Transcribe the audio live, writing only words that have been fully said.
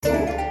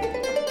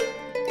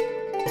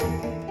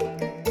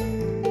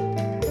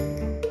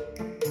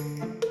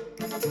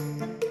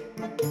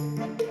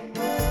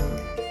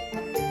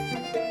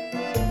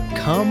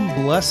Come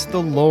bless the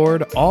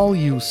Lord, all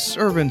you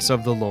servants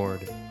of the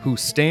Lord, who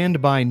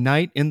stand by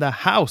night in the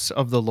house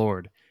of the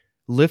Lord.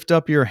 Lift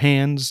up your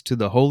hands to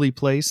the holy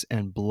place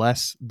and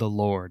bless the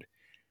Lord.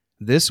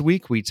 This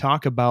week we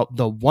talk about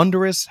the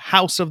wondrous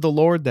house of the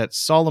Lord that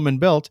Solomon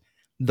built,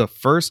 the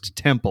first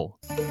temple.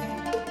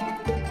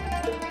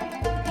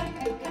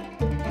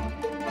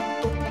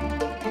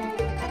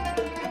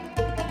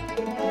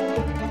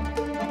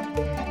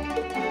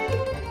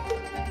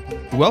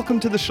 Welcome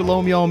to the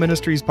Shalom Y'all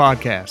Ministries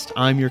podcast.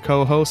 I'm your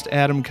co-host,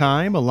 Adam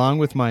Keim, along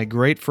with my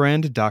great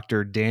friend,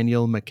 Dr.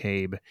 Daniel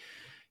McCabe.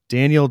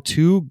 Daniel,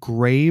 two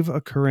grave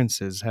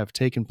occurrences have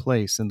taken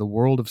place in the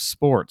world of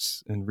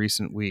sports in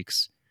recent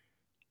weeks.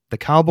 The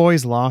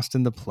Cowboys lost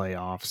in the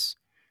playoffs,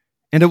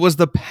 and it was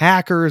the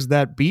Packers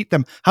that beat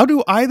them. How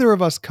do either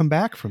of us come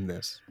back from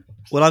this?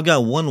 Well, I've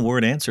got one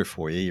word answer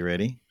for you. You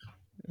ready?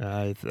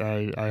 I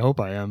hope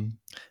I am.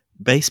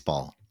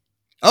 Baseball.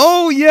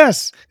 Oh,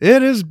 yes,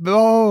 it is.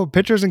 Oh,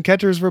 pitchers and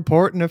catchers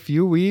report in a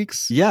few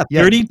weeks. Yeah,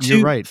 Yeah, 32,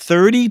 you're right.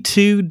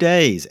 32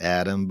 days,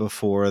 Adam,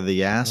 before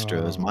the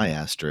Astros, Oh. my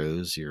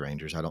Astros, your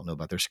Rangers, I don't know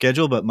about their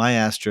schedule, but my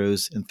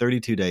Astros in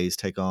 32 days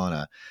take on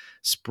a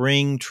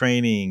spring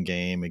training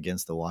game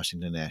against the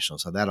Washington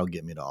Nationals. So that'll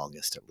get me to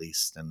August at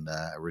least, and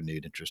a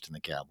renewed interest in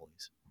the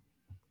Cowboys.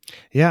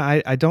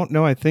 Yeah, I don't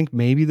know. I think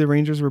maybe the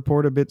Rangers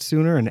report a bit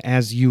sooner. And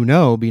as you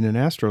know, being an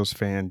Astros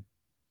fan,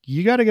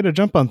 you got to get a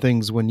jump on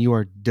things when you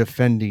are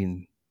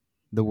defending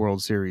the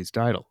World Series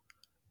title.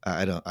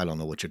 I don't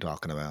know what you're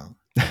talking about.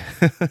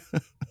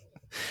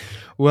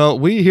 Well,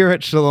 we here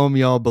at Shalom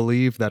Y'all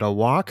believe that a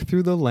walk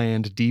through the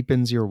land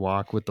deepens your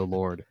walk with the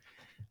Lord.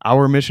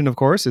 Our mission, of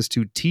course, is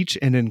to teach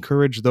and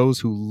encourage those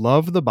who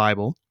love the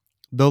Bible,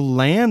 the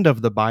land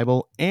of the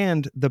Bible,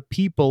 and the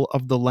people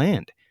of the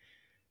land.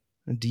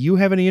 Do you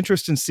have any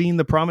interest in seeing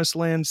the promised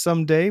land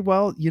someday?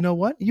 Well, you know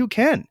what? You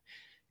can.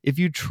 If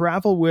you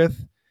travel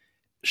with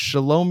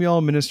Shalom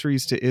Y'all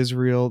Ministries to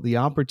Israel, the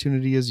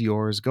opportunity is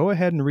yours. Go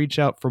ahead and reach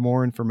out for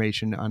more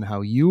information on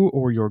how you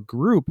or your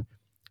group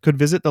could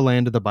visit the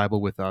land of the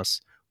Bible with us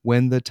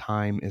when the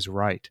time is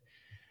right.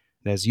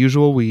 And as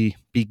usual, we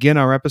begin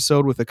our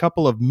episode with a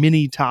couple of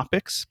mini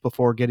topics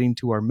before getting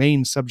to our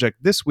main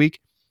subject this week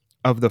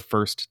of the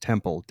First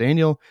Temple.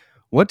 Daniel,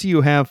 what do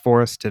you have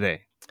for us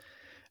today?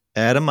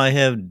 Adam, I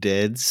have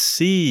Dead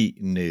Sea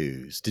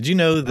news. Did you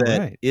know that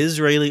right.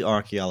 Israeli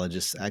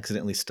archaeologists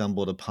accidentally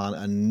stumbled upon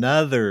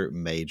another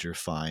major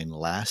find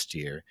last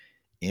year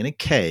in a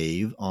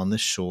cave on the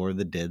shore of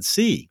the Dead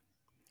Sea?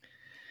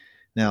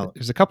 Now,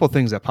 There's a couple of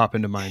things that pop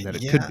into mind that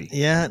it could be.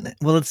 Yeah.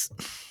 Well,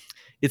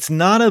 it's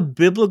not a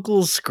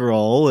biblical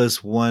scroll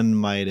as one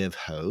might have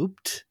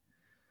hoped,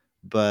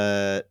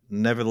 but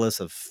nevertheless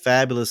a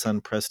fabulous,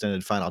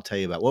 unprecedented find. I'll tell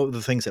you about. What were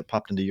the things that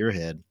popped into your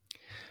head?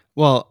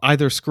 Well,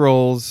 either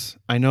scrolls.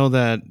 I know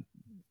that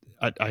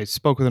I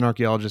spoke with an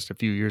archaeologist a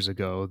few years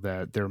ago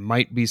that there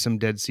might be some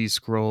Dead Sea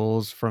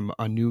Scrolls from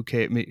a new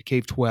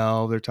cave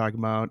 12 they're talking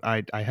about.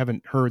 I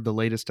haven't heard the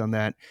latest on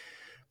that,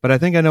 but I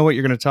think I know what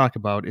you're going to talk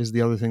about is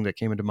the other thing that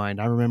came into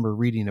mind. I remember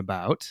reading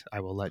about.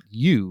 I will let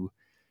you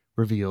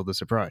reveal the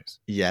surprise.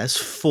 Yes,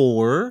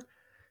 4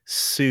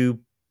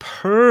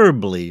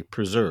 superbly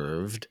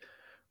preserved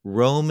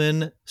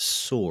Roman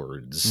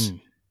swords.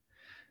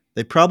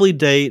 They probably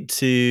date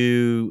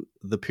to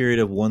the period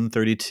of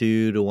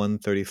 132 to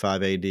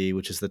 135 AD,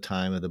 which is the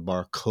time of the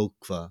Bar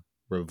Kokhba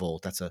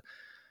revolt. That's a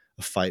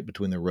fight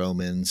between the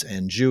Romans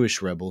and Jewish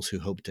rebels who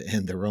hoped to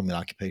end the Roman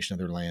occupation of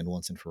their land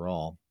once and for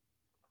all.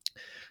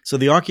 So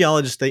the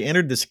archaeologists, they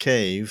entered this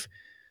cave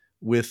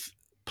with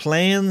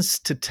plans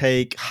to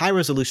take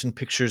high-resolution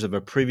pictures of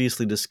a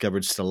previously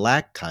discovered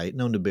stalactite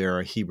known to bear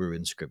a Hebrew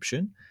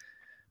inscription,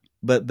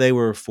 but they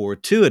were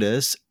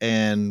fortuitous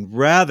and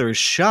rather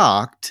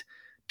shocked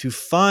to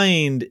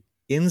find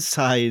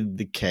inside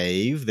the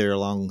cave, there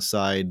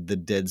alongside the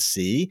Dead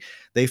Sea,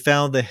 they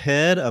found the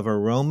head of a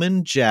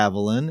Roman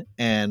javelin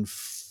and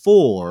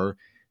 4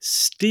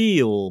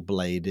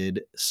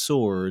 steel-bladed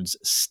swords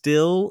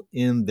still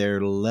in their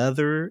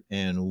leather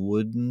and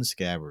wooden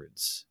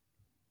scabbards.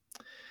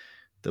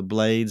 The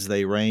blades,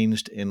 they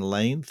ranged in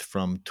length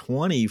from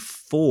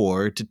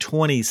 24 to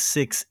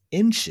 26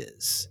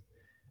 inches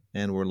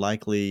and were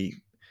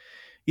likely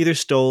either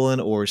stolen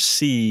or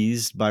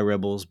seized by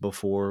rebels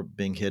before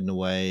being hidden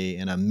away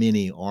in a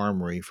mini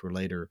armory for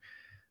later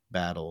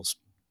battles.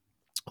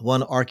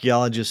 One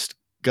archaeologist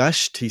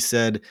gushed, he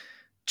said,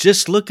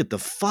 "Just look at the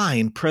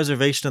fine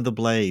preservation of the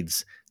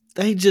blades.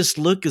 They just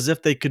look as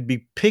if they could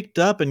be picked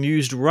up and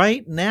used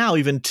right now,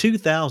 even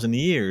 2,000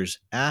 years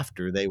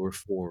after they were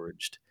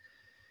forged."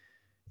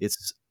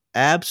 It's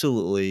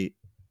absolutely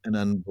an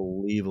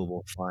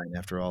unbelievable find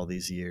after all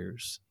these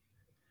years.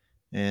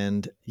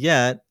 And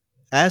yet,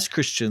 as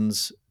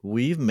Christians,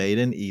 we've made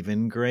an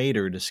even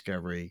greater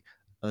discovery,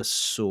 a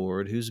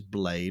sword whose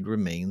blade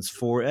remains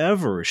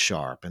forever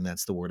sharp. And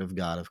that's the word of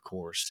God, of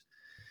course.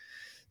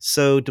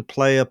 So to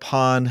play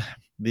upon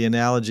the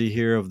analogy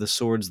here of the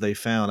swords they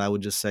found, I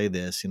would just say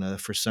this,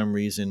 if for some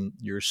reason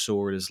your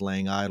sword is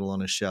laying idle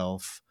on a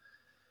shelf,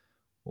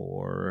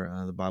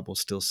 or the Bible's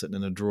still sitting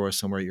in a drawer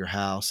somewhere at your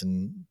house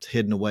and it's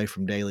hidden away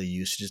from daily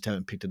use. You just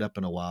haven't picked it up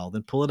in a while.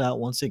 Then pull it out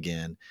once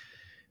again.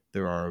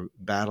 There are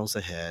battles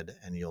ahead,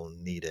 and you'll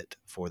need it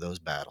for those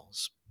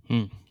battles.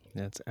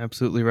 That's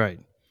absolutely right.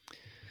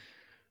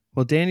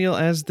 Well, Daniel,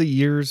 as the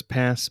years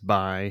pass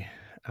by,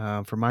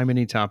 for my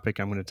mini topic,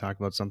 I'm going to talk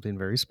about something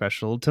very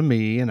special to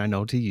me, and I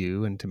know to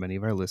you and to many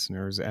of our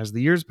listeners. As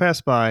the years pass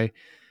by,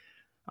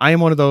 I am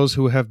one of those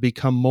who have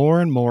become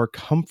more and more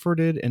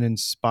comforted and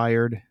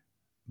inspired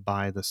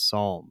by the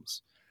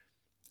Psalms.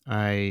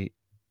 I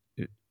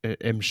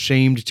am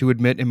shamed to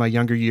admit in my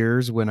younger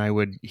years when I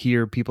would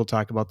hear people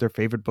talk about their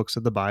favorite books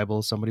of the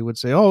Bible, somebody would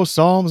say, "Oh,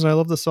 Psalms, I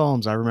love the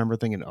Psalms." I remember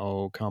thinking,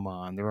 "Oh, come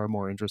on, there are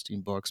more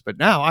interesting books." But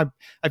now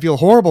I feel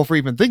horrible for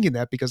even thinking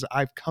that because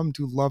I've come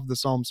to love the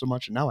Psalms so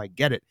much and now I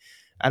get it.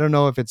 I don't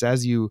know if it's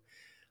as you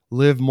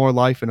live more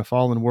life in a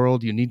fallen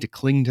world, you need to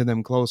cling to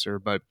them closer,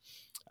 but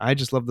I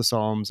just love the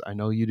Psalms. I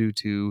know you do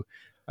too.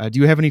 Do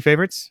you have any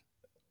favorites?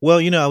 Well,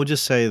 I would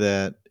just say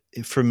that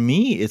for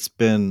me, it's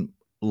been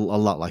a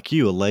lot like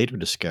you, a later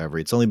discovery.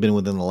 It's only been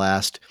within the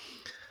last,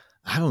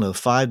 I don't know,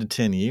 5 to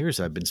 10 years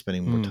I've been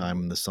spending more Mm. time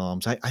in the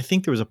Psalms. I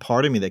think there was a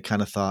part of me that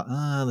kind of thought,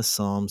 the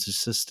Psalms,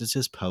 it's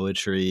just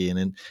poetry, and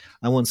then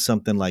I want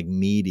something like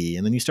meaty.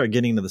 And then you start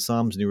getting into the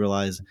Psalms and you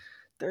realize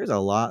there's a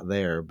lot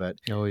there. But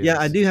Oh, yeah,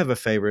 I yes. do have a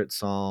favorite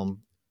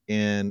Psalm,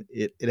 and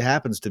it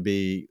happens to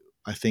be,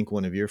 I think,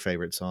 one of your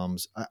favorite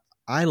Psalms.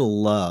 I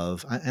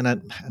love,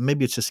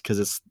 maybe it's just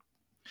because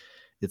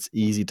it's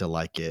easy to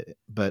like it,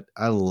 but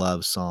I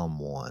love Psalm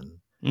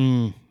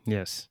 1.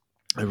 Yes.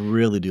 I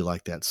really do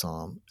like that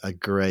psalm a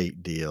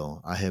great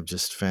deal. I have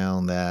just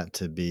found that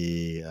to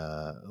be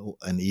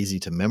an easy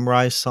to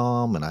memorize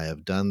psalm, and I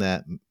have done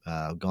that,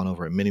 gone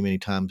over it many, many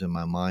times in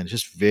my mind.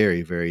 It's just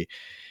very, very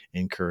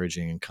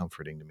encouraging and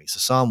comforting to me. So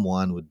Psalm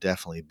 1 would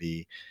definitely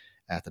be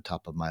at the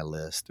top of my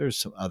list. There's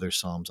some other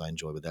psalms I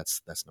enjoy, but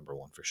that's number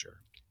one for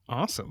sure.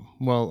 Awesome.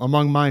 Well,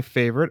 among my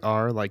favorite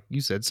are, like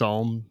you said,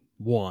 Psalm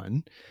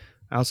 1.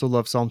 I also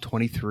love Psalm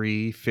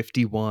 23,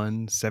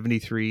 51,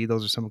 73.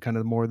 Those are some kind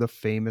of more of the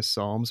famous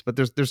Psalms, but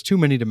there's too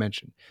many to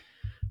mention.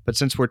 But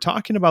since we're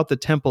talking about the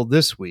temple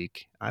this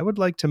week, I would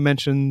like to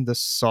mention the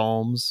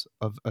Psalms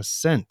of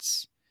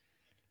Ascents.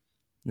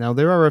 Now,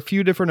 there are a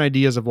few different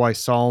ideas of why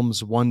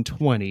Psalms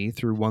 120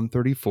 through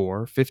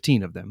 134,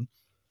 15 of them,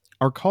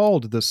 are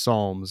called the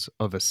Psalms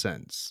of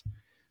Ascents.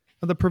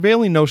 Now, the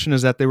prevailing notion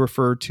is that they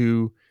refer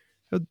to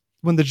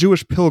when the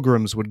Jewish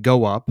pilgrims would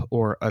go up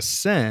or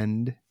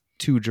ascend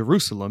to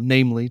Jerusalem,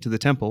 namely to the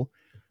temple,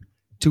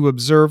 to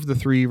observe the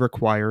three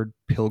required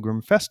pilgrim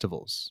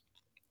festivals: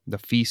 the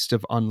Feast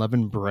of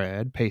Unleavened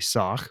Bread,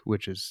 Pesach,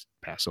 which is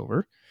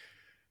Passover,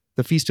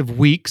 the Feast of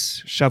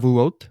Weeks,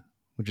 Shavuot,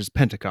 which is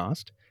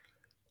Pentecost,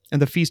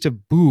 and the Feast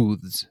of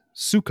Booths,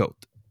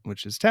 Sukkot,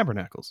 which is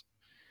Tabernacles.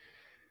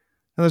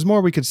 Now, there's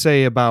more we could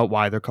say about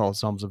why they're called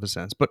Psalms of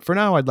Ascents, but for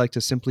now, I'd like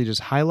to simply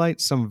just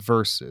highlight some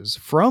verses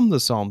from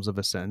the Psalms of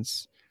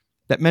Ascents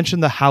that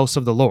mention the house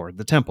of the Lord,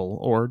 the temple,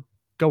 or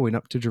going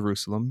up to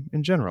Jerusalem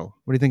in general.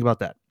 What do you think about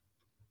that?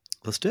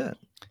 Let's do it.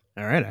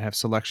 All right, I have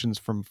selections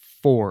from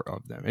 4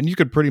 of them, and you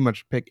could pretty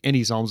much pick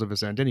any Psalms of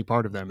Ascent, any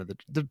part of them.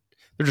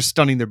 They're just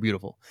stunning. They're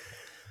beautiful.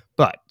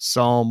 But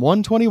Psalm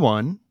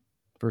 121,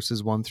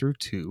 verses 1 through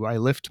 2, I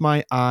lift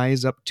my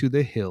eyes up to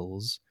the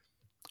hills.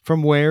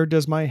 From where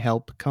does my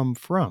help come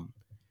from?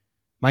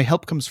 My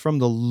help comes from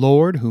the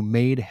Lord who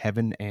made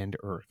heaven and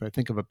earth. I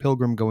think of a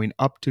pilgrim going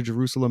up to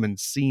Jerusalem and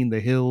seeing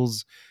the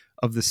hills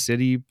of the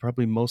city,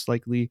 probably most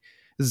likely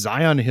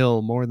Zion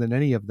Hill more than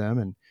any of them.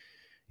 And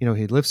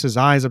he lifts his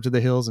eyes up to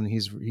the hills and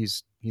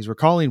he's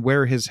recalling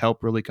where his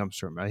help really comes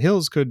from.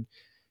 Hills could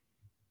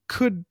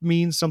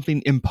mean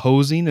something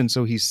imposing, and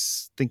so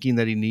he's thinking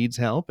that he needs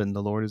help and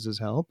the Lord is his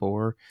help,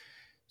 or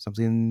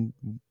something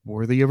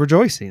worthy of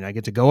rejoicing. I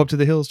get to go up to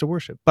the hills to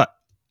worship. But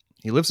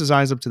he lifts his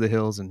eyes up to the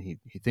hills and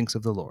he thinks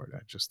of the Lord.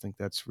 I just think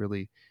that's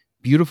really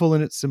beautiful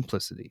in its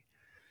simplicity.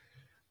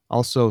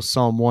 Also,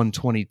 Psalm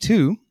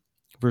 122,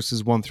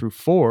 verses 1 through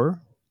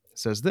 4,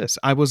 says this: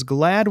 I was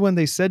glad when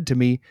they said to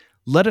me,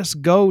 "Let us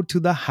go to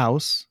the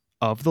house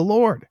of the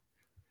Lord."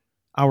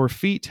 Our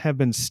feet have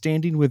been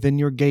standing within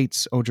your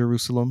gates, O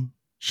Jerusalem.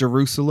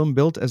 Jerusalem,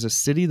 built as a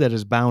city that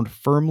is bound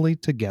firmly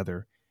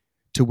together,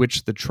 to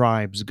which the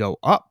tribes go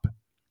up.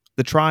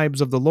 The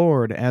tribes of the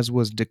Lord, as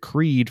was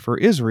decreed for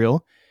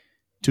Israel,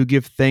 to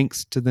give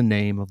thanks to the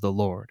name of the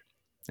Lord.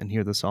 And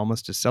here the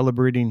psalmist is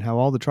celebrating how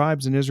all the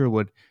tribes in Israel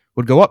would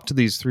go up to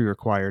these 3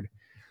 required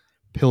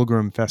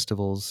pilgrim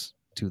festivals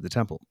to the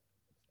temple.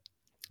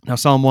 Now,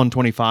 Psalm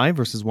 125,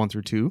 verses 1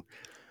 through 2.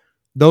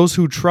 Those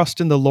who trust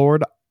in the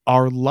Lord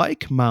are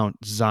like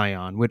Mount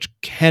Zion, which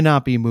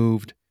cannot be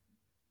moved,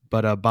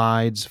 but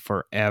abides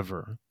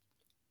forever.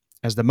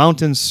 As the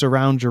mountains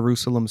surround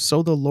Jerusalem,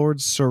 so the Lord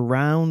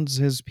surrounds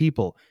his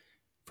people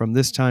from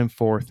this time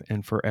forth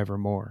and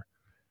forevermore.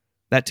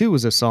 That too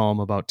is a psalm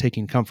about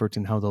taking comfort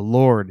in how the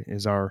Lord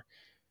is our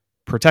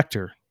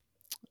protector.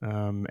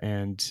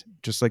 And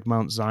just like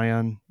Mount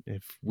Zion,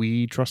 if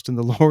we trust in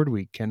the Lord,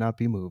 we cannot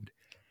be moved.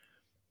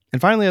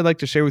 And finally, I'd like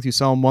to share with you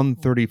Psalm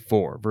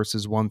 134,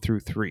 verses 1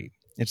 through 3.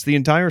 It's the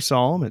entire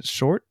psalm. It's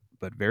short,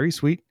 but very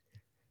sweet.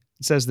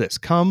 It says this: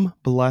 Come,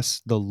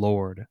 bless the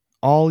Lord,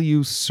 all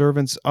you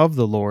servants of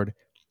the Lord,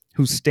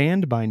 who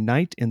stand by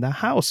night in the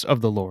house of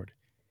the Lord.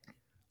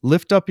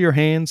 Lift up your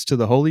hands to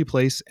the holy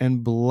place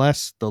and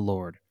bless the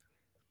Lord.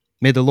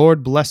 May the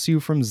Lord bless you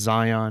from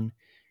Zion,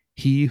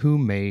 he who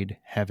made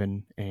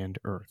heaven and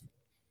earth.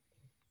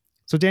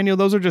 So, Daniel,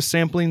 those are just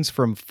samplings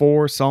from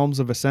 4 Psalms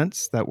of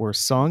Ascents that were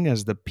sung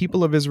as the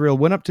people of Israel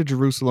went up to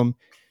Jerusalem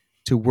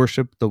to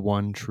worship the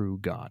one true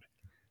God.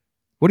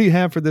 What do you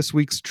have for this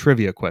week's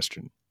trivia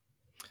question?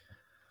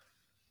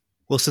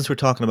 Well, since we're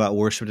talking about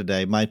worship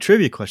today, my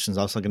trivia question is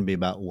also going to be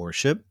about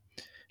worship.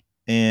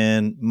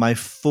 And my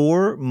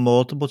 4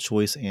 multiple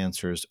choice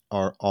answers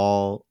are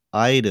all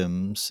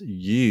items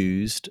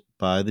used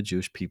by the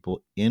Jewish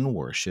people in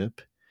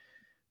worship.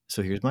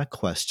 So here's my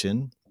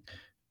question.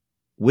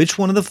 Which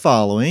one of the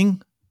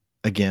following,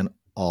 again,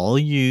 all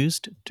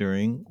used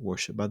during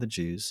worship by the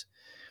Jews,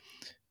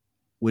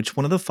 which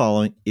one of the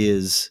following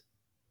is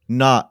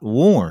not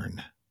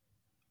worn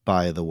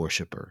by the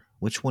worshiper?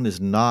 Which one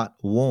is not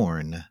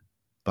worn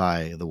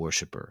by the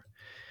worshiper?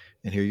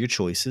 And here are your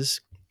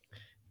choices.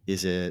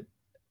 Is it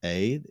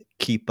A,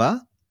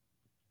 kippah,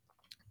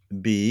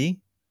 B,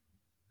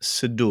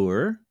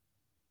 siddur,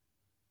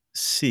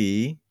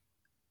 C,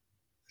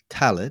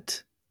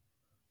 talit,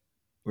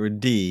 or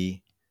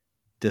D,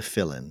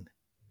 tefillin?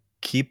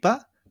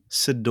 Kippah,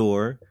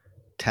 siddur,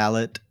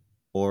 talit,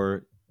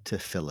 or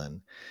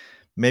tefillin?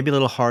 Maybe a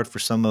little hard for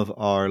some of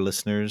our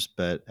listeners,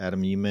 but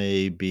Adam, you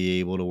may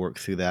be able to work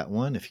through that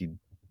one if you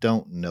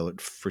don't know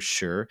it for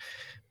sure.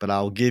 But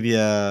I'll give you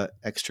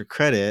extra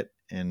credit,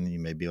 and you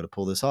may be able to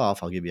pull this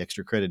off. I'll give you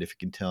extra credit if you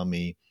can tell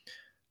me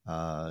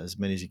as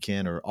many as you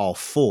can, or all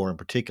 4 in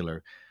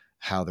particular,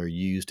 how they're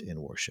used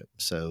in worship.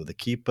 So the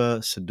kippah,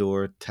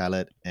 siddur,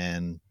 talit,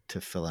 and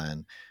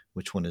tefillin.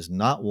 Which one is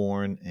not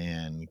worn,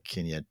 and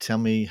can you tell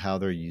me how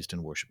they're used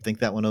in worship? Think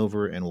that one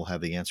over, and we'll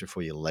have the answer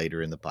for you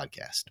later in the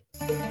podcast.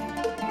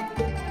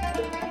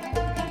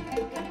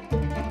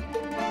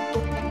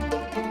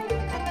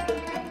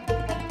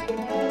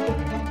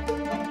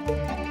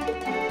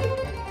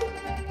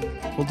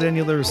 Well,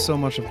 Daniel, there's so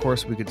much, of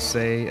course, we could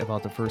say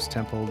about the first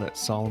temple that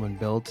Solomon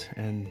built.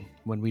 And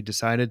when we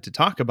decided to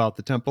talk about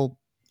the temple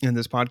in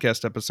this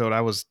podcast episode,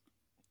 I was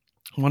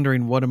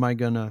wondering, what am I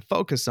going to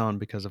focus on?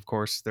 Because, of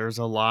course, there's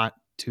a lot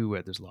to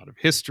it. There's a lot of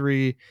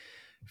history,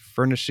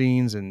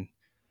 furnishings, and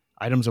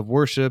items of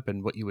worship,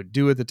 and what you would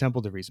do at the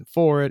temple, the reason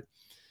for it.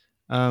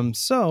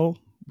 So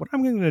what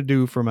I'm going to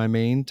do for my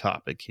main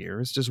topic here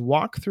is just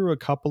walk through a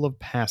couple of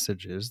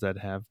passages that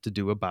have to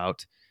do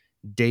about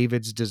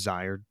David's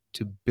desire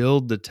to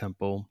build the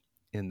temple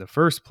in the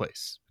first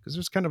place, because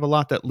there's kind of a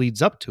lot that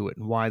leads up to it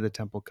and why the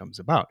temple comes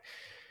about.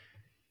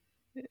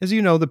 As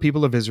you know, the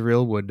people of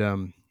Israel would,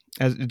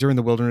 during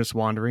the wilderness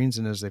wanderings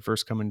and as they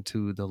first come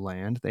into the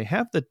land, they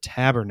have the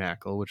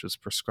tabernacle, which was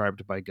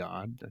prescribed by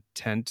God, a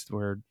tent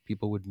where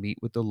people would meet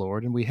with the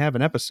Lord. And we have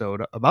an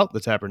episode about the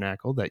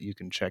tabernacle that you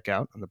can check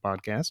out on the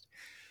podcast.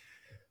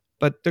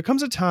 But there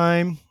comes a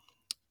time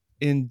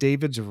in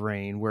David's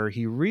reign where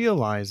he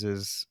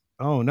realizes,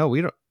 oh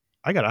no,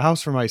 I got a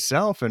house for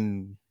myself,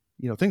 and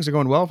things are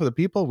going well for the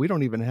people. We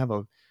don't even have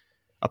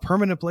a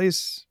permanent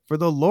place for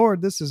the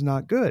Lord. This is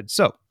not good.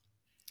 So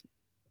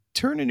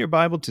turn in your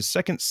Bible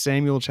to 2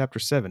 Samuel chapter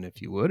 7,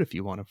 if you would, if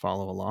you want to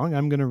follow along.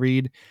 I'm going to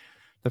read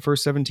the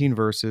first 17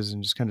 verses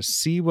and just kind of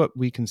see what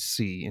we can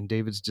see in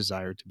David's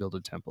desire to build a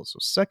temple. So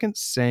 2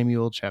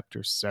 Samuel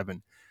chapter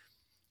 7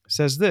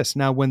 says this: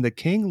 Now when the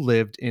king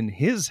lived in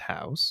his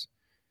house,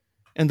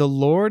 and the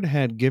Lord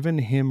had given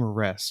him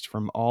rest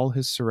from all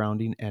his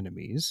surrounding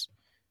enemies.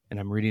 And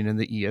I'm reading in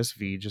the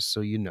ESV, just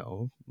so you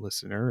know,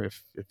 listener,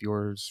 if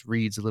yours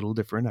reads a little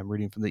different, I'm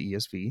reading from the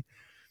ESV.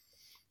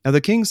 Now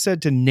the king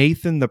said to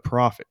Nathan the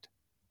prophet,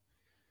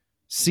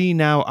 See,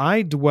 now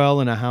I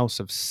dwell in a house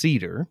of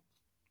cedar,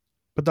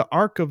 but the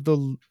ark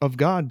of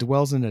God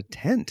dwells in a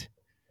tent.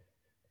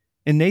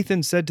 And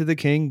Nathan said to the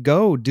king,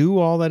 Go, do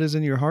all that is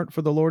in your heart,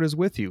 for the Lord is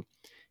with you.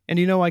 And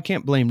I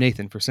can't blame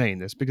Nathan for saying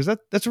this, because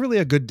that's really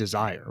a good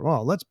desire.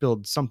 Well, let's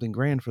build something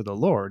grand for the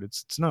Lord.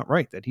 It's not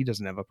right that he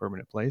doesn't have a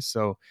permanent place.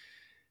 So,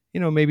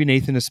 maybe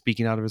Nathan is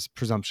speaking out of his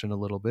presumption a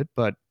little bit,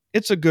 but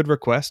it's a good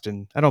request,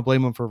 and I don't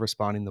blame him for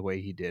responding the way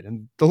he did.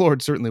 And the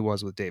Lord certainly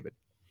was with David.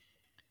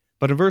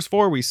 But in verse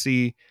 4, we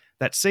see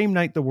that same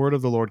night the word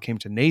of the Lord came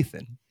to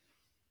Nathan,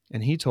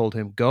 and he told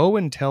him, Go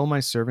and tell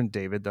my servant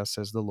David, thus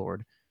says the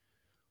Lord,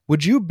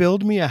 Would you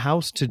build me a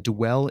house to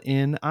dwell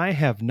in? I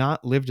have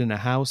not lived in a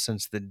house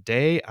since the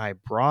day I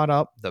brought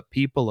up the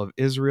people of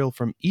Israel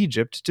from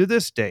Egypt to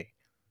this day,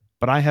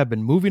 but I have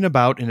been moving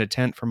about in a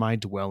tent for my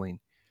dwelling.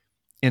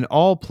 In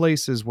all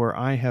places where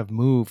I have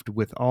moved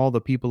with all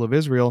the people of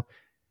Israel,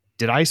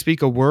 did I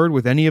speak a word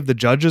with any of the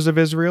judges of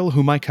Israel,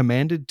 whom I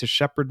commanded to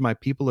shepherd my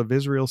people of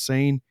Israel,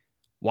 saying,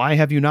 Why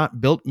have you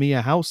not built me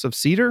a house of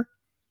cedar?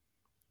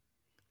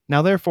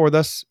 Now therefore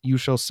thus you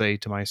shall say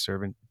to my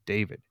servant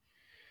David.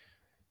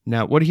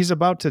 Now, what he's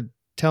about to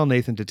tell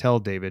Nathan to tell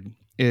David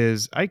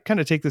is I kind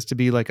of take this to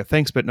be like a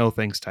thanks but no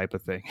thanks type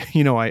of thing.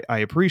 I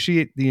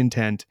appreciate the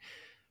intent,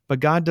 but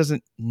God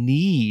doesn't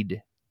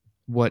need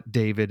what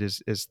David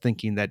is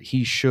thinking that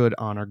he should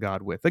honor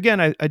God with. Again,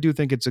 I do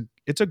think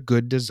it's a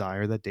good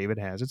desire that David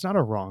has. It's not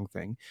a wrong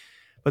thing.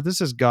 But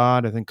this is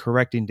God, I think,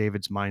 correcting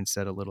David's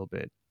mindset a little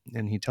bit.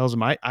 And he tells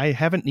him, I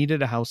haven't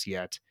needed a house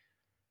yet.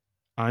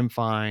 I'm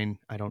fine.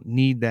 I don't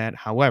need that.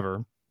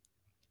 However,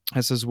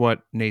 this is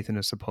what Nathan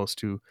is supposed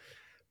to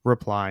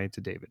reply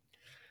to David.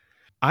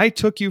 I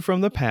took you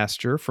from the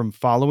pasture, from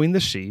following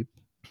the sheep,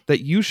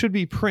 that you should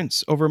be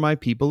prince over my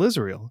people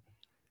Israel.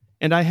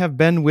 And I have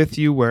been with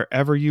you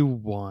wherever you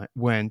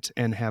went,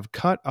 and have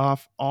cut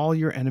off all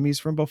your enemies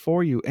from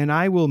before you. And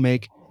I will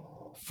make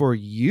for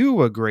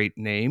you a great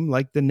name,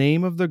 like the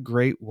name of the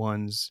great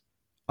ones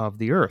of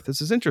the earth.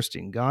 This is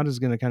interesting. God is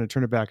going to kind of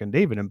turn it back on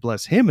David and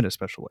bless him in a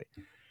special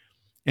way.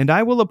 And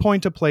I will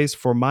appoint a place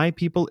for my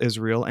people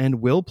Israel,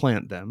 and will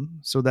plant them,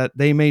 so that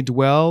they may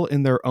dwell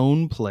in their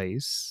own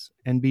place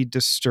and be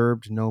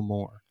disturbed no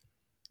more.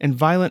 And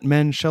violent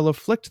men shall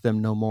afflict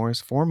them no more as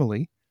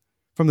formerly,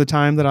 from the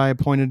time that I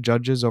appointed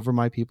judges over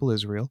my people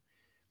Israel.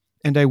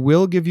 And I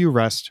will give you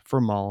rest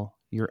from all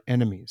your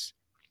enemies.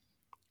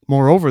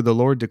 Moreover, the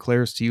Lord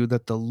declares to you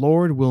that the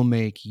Lord will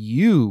make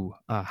you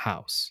a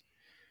house.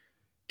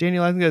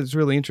 Daniel, I think that's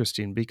really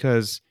interesting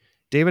because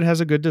David has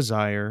a good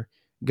desire.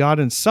 God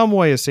in some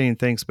way is saying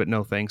thanks, but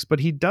no thanks. But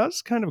he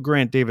does kind of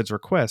grant David's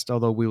request,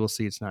 although we will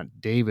see it's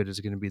not David is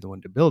going to be the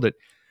one to build it.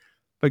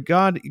 But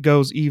God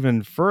goes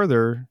even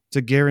further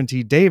to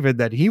guarantee David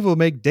that he will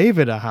make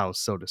David a house,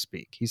 so to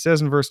speak. He says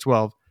in verse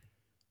 12,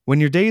 when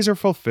your days are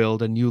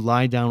fulfilled and you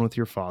lie down with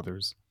your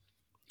fathers,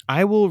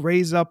 I will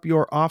raise up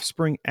your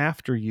offspring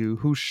after you,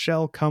 who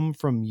shall come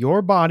from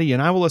your body,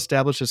 and I will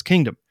establish his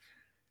kingdom.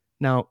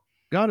 Now,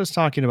 God is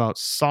talking about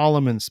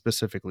Solomon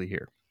specifically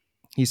here.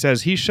 He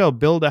says, he shall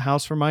build a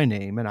house for my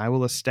name, and I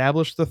will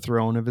establish the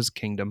throne of his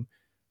kingdom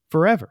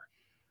forever.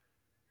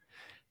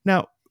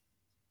 Now,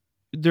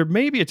 there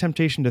may be a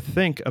temptation to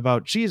think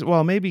about Jesus.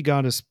 Well, maybe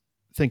God is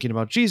thinking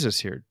about Jesus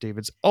here,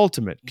 David's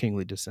ultimate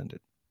kingly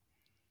descendant.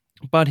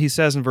 But he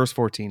says in verse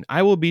 14,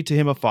 I will be to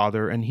him a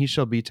father, and he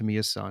shall be to me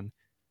a son.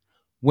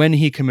 When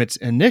he commits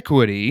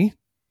iniquity,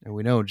 and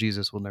we know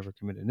Jesus will never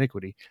commit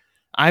iniquity,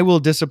 I will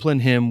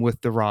discipline him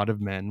with the rod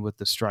of men, with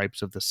the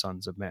stripes of the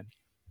sons of men.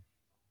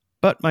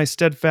 But my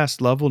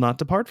steadfast love will not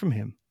depart from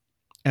him,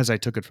 as I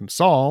took it from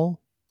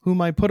Saul, whom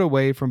I put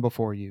away from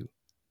before you.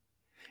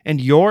 And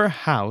your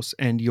house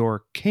and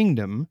your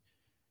kingdom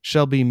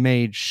shall be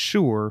made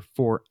sure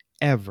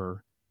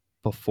forever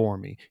before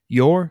me.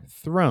 Your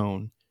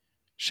throne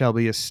shall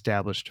be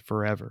established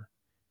forever.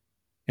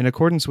 In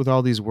accordance with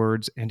all these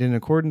words, and in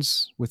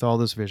accordance with all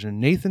this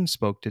vision, Nathan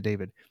spoke to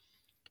David.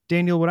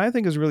 Daniel, what I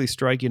think is really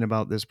striking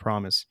about this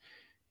promise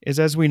is,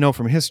 as we know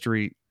from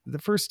history, the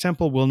first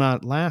temple will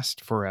not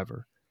last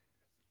forever.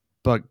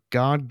 But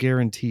God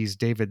guarantees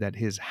David that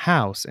his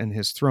house and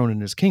his throne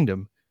and his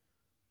kingdom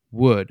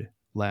would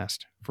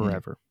last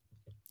forever.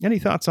 Any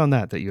thoughts on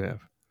that you have?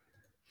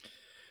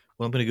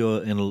 Well, I'm going to go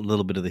in a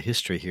little bit of the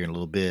history here in a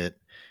little bit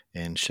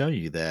and show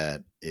you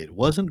that it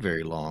wasn't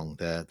very long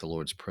that the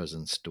Lord's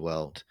presence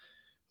dwelt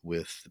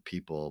with the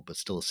people, but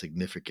still a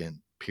significant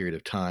period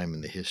of time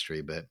in the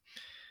history. But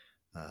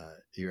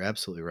you're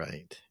absolutely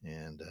right.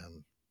 And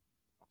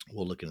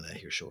we'll look into that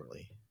here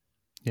shortly.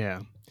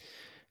 Yeah.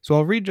 So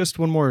I'll read just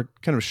one more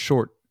kind of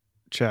short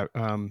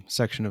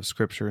section of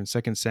scripture in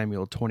 2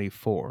 Samuel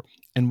 24.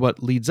 And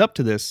what leads up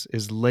to this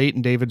is late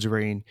in David's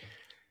reign,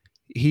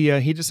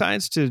 he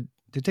decides to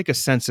take a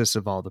census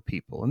of all the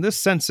people. And this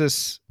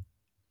census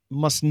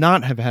must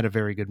not have had a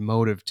very good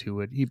motive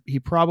to it. He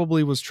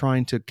probably was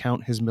trying to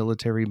count his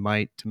military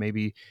might, to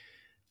maybe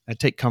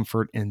take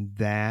comfort in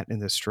that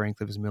and the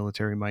strength of his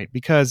military might,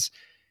 because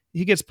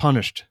he gets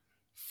punished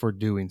for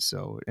doing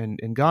so.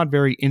 And God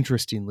very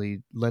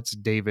interestingly lets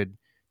David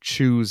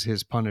choose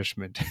his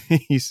punishment.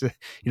 He said,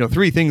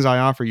 3 things I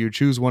offer you,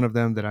 choose one of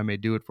them that I may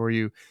do it for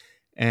you.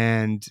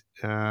 And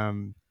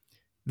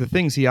the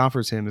things he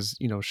offers him is,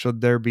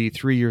 should there be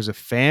 3 years of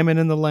famine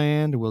in the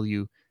land? Will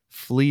you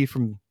flee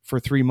for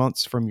 3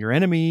 months from your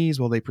enemies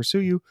while they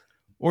pursue you?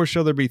 Or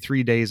shall there be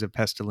 3 days of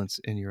pestilence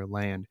in your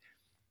land?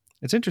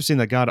 It's interesting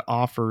that God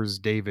offers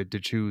David to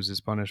choose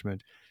his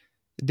punishment.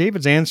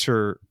 David's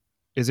answer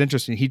is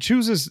interesting. He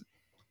chooses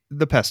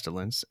the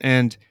pestilence,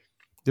 and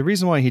the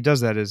reason why he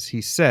does that is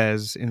he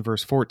says in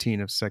verse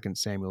 14 of 2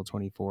 Samuel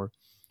 24,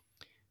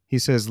 he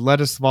says, let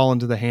us fall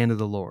into the hand of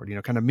the Lord,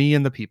 kind of me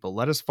and the people.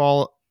 Let us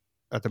fall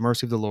at the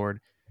mercy of the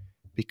Lord,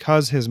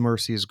 because his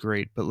mercy is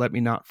great, but let me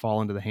not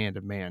fall into the hand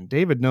of man.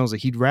 David knows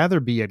that he'd rather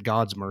be at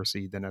God's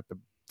mercy than at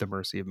the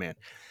mercy of man.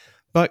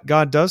 But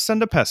God does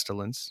send a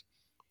pestilence,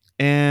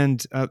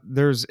 and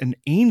there's an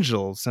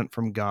angel sent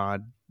from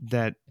God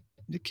that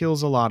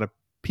kills a lot of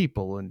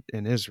people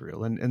in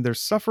Israel, and they're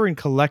suffering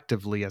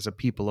collectively as a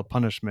people, a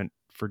punishment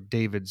for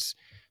David's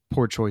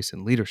poor choice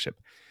in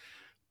leadership.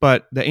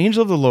 But the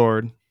angel of the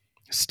Lord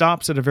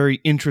stops at a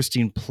very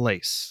interesting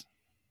place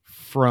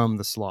from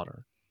the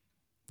slaughter.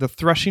 the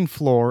threshing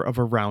floor of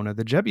Araunah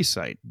the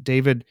Jebusite.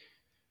 David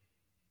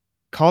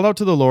called out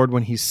to the Lord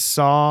when he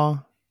saw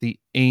the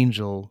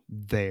angel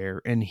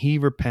there, and he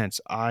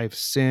repents. I've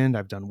sinned,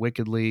 I've done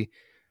wickedly.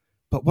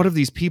 But what have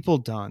these people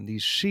done?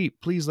 These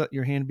sheep, please let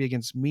your hand be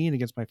against me and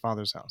against my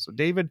father's house. So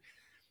David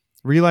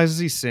realizes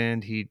he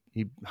sinned. He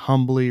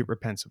humbly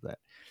repents of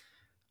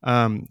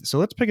that. So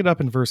let's pick it up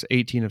in verse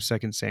 18 of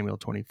 2 Samuel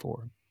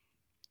 24.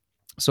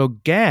 So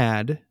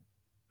Gad,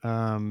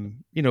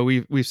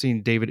 we've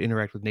seen David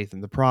interact with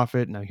Nathan the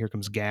prophet. Now here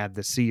comes Gad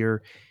the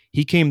seer.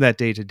 He came that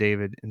day to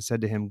David and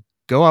said to him,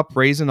 "Go up,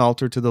 raise an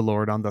altar to the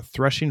Lord on the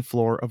threshing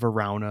floor of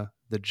Araunah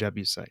the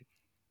Jebusite."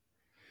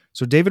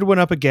 So David went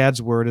up at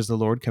Gad's word as the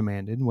Lord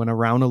commanded. When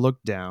Araunah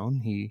looked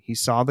down, he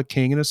saw the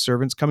king and his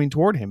servants coming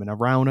toward him. And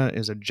Araunah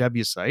is a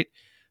Jebusite,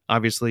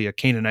 obviously a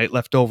Canaanite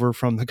left over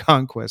from the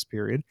conquest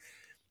period.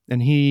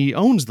 And he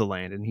owns the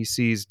land, and he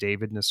sees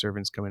David and his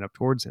servants coming up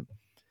towards him.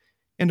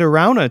 And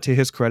Araunah, to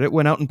his credit,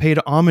 went out and paid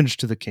homage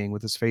to the king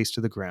with his face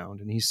to the ground.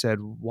 And he said,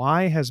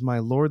 "Why has my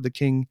lord the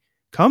king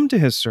come to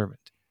his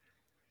servant?"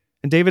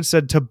 And David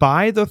said, "To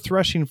buy the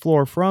threshing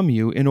floor from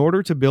you in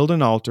order to build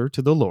an altar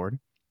to the Lord,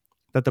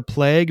 that the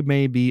plague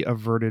may be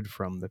averted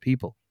from the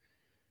people."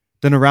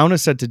 Then Araunah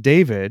said to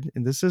David,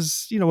 and this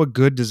is, a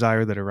good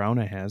desire that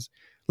Araunah has,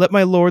 "Let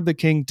my lord the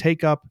king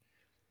take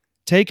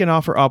and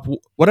offer up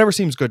whatever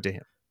seems good to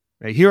him.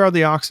 Right? Here are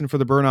the oxen for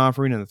the burnt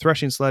offering and the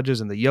threshing sledges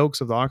and the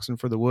yokes of the oxen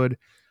for the wood.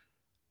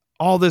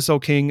 All this, O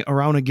king,"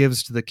 Araunah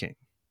gives to the king.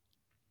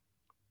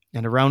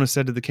 And Araunah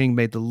said to the king,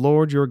 "May the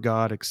Lord your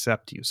God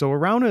accept you." So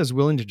Araunah is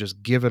willing to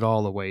just give it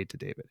all away to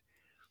David.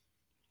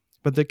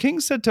 But the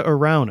king said to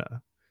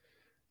Araunah,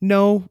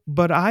 "No,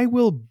 but I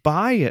will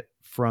buy it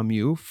from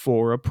you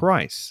for a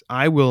price.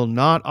 I will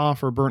not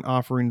offer burnt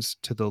offerings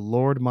to the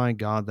Lord my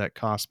God that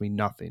cost me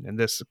nothing." And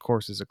this, of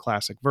course, is a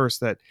classic verse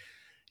that,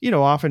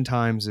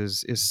 oftentimes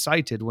is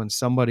cited when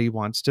somebody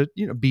wants to,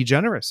 be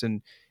generous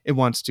and it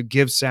wants to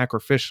give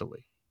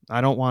sacrificially.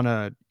 I don't want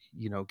to,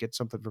 get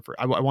something for free.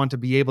 I want to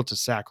be able to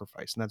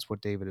sacrifice. And that's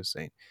what David is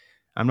saying.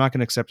 I'm not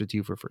going to accept it to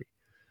you for free.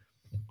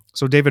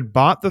 So David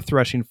bought the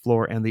threshing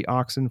floor and the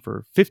oxen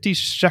for 50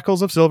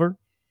 shekels of silver.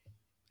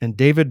 And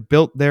David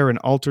built there an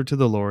altar to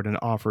the Lord and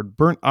offered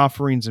burnt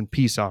offerings and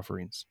peace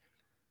offerings.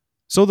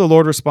 So the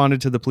Lord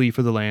responded to the plea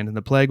for the land, and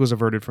the plague was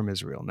averted from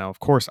Israel. Now, of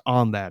course,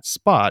 on that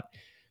spot,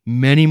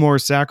 many more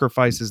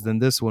sacrifices than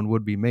this one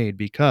would be made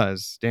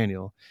because,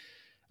 Daniel,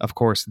 of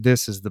course,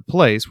 this is the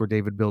place where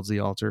David builds the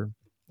altar,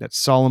 that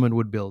Solomon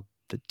would build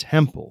the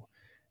temple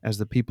as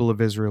the people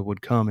of Israel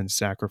would come and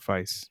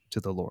sacrifice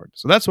to the Lord.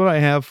 So that's what I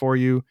have for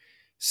you,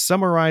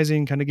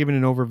 summarizing, kind of giving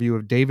an overview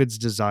of David's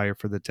desire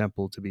for the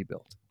temple to be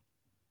built.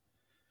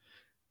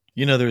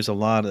 There's a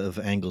lot of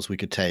angles we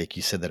could take.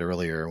 You said that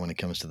earlier when it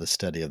comes to the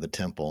study of the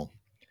temple.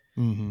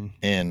 Mm-hmm.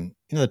 And,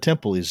 the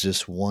temple is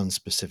just one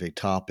specific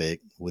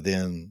topic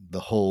within the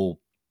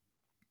whole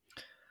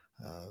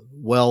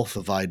wealth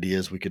of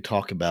ideas we could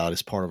talk about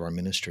as part of our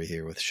ministry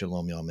here with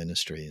Shalom Y'all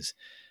Ministries.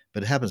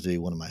 But it happens to be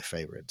one of my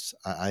favorites.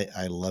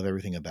 I love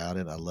everything about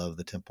it. I love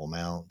the Temple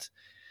Mount.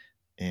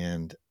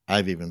 And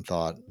I've even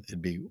thought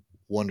it'd be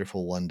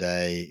wonderful one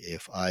day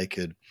if I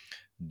had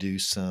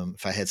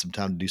some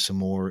time to do some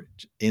more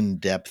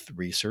in-depth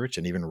research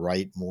and even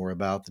write more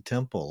about the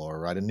temple or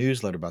write a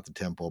newsletter about the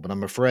temple. But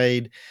I'm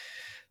afraid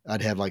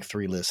I'd have like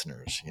 3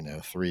 listeners,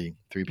 three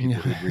people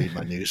who'd read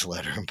my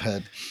newsletter,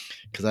 but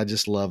because I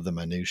just love the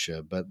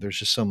minutia. But there's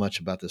just so much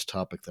about this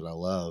topic that I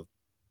love.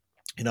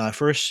 I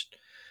first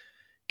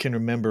can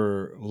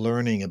remember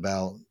learning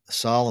about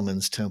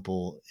Solomon's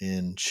temple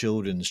in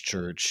children's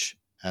church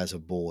as a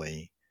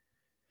boy.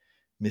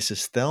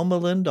 Mrs. Thelma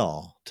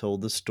Lindahl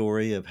told the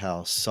story of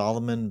how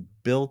Solomon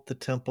built the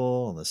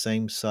temple on the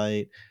same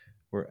site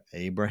where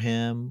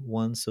Abraham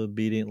once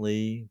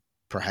obediently,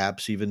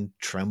 perhaps even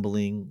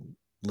trembling,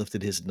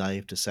 lifted his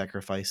knife to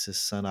sacrifice his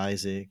son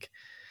Isaac.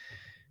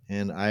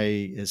 And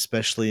I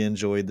especially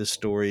enjoyed the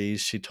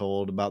stories she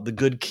told about the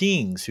good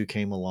kings who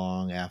came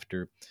along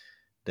after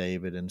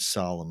David and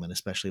Solomon,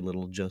 especially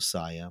little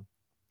Josiah.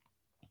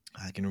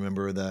 I can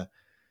remember the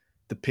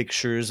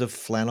pictures of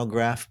flannel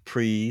graph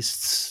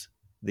priests,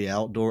 the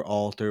outdoor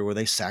altar where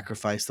they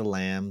sacrificed the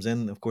lambs,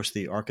 and of course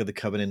the Ark of the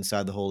Covenant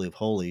inside the Holy of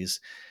Holies.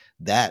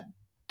 That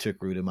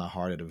took root in my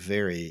heart at a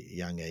very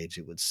young age,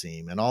 it would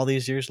seem. And all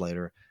these years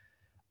later,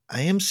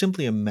 I am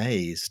simply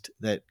amazed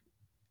that,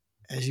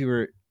 as you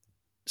were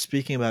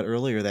speaking about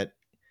earlier, that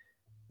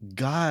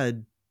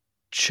God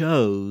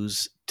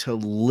chose to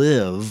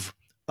live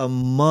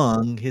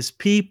among his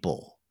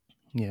people.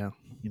 Yeah.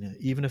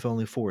 Even if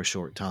only for a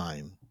short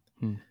time.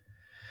 Hmm.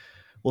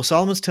 Well,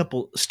 Solomon's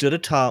temple stood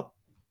atop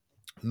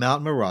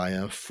Mount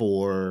Moriah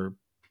for,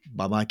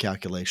 by my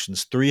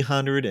calculations,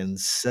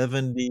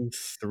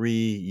 373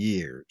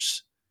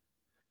 years.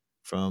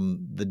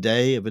 From the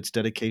day of its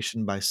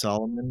dedication by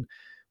Solomon,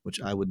 which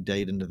I would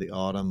date into the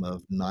autumn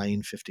of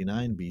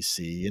 959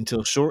 BC,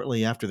 until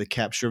shortly after the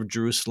capture of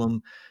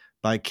Jerusalem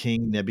by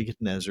King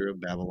Nebuchadnezzar of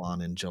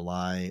Babylon in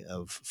July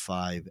of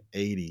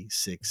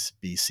 586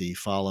 BC,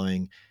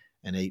 following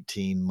an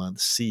 18-month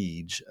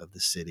siege of the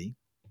city.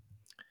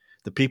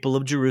 The people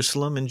of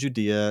Jerusalem and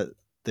Judea,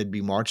 they'd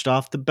be marched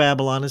off to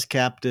Babylon as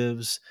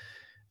captives,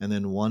 and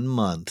then 1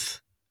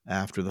 month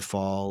after the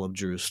fall of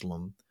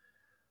Jerusalem,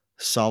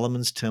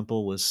 Solomon's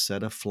temple was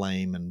set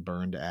aflame and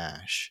burned to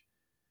ash.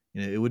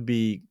 It would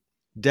be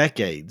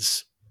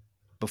decades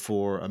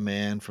before a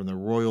man from the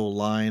royal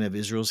line of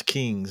Israel's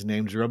kings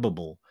named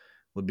Zerubbabel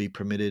would be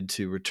permitted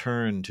to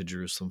return to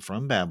Jerusalem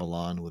from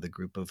Babylon with a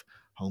group of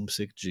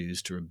homesick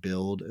Jews to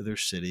rebuild their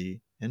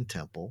city and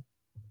temple.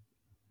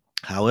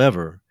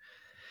 However,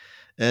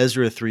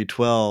 Ezra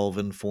 3:12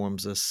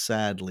 informs us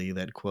sadly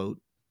that, quote,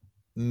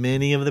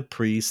 many of the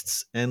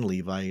priests and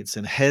Levites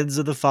and heads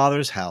of the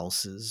fathers'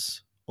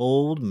 houses,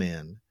 old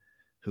men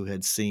who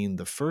had seen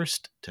the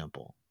first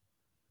temple,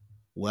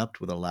 wept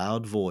with a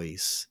loud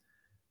voice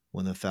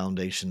when the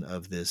foundation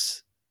of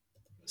this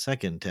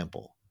second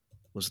temple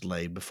was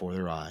laid before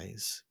their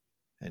eyes,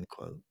 end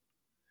quote.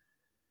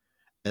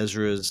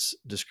 Ezra's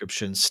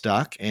description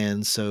stuck,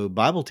 and so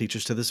Bible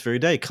teachers to this very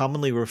day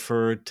commonly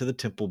refer to the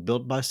temple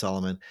built by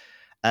Solomon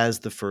as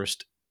the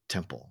first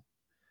temple.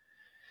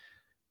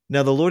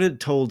 Now, the Lord had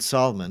told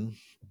Solomon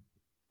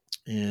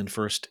in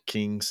 1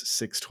 Kings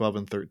 6:12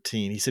 and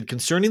 13, he said,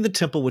 concerning the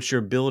temple which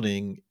you're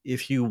building,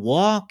 if you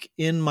walk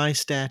in my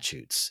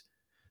statutes,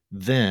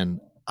 then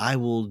I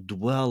will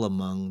dwell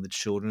among the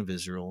children of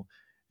Israel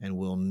and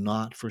will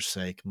not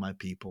forsake my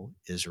people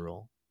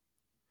Israel.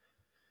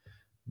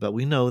 But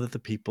we know that the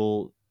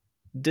people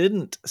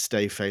didn't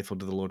stay faithful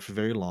to the Lord for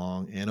very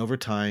long, and over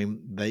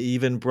time, they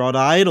even brought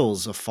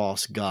idols of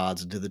false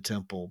gods into the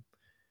temple.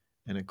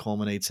 And it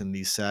culminates in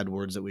these sad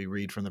words that we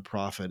read from the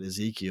prophet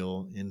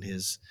Ezekiel in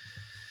his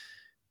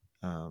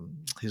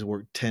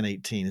work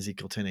 10:18,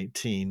 Ezekiel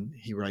 10:18.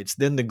 He writes,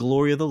 then the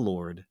glory of the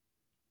Lord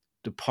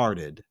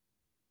departed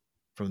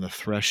from the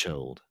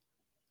threshold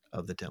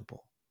of the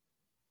temple.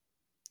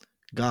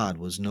 God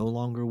was no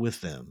longer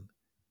with them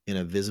in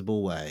a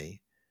visible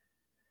way,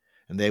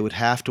 and they would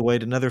have to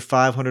wait another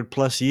 500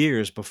 plus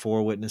years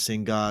before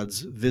witnessing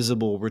God's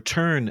visible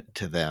return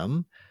to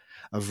them.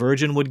 A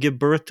virgin would give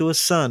birth to a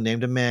son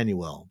named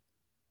Emmanuel,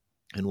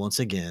 and once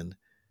again,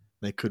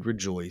 they could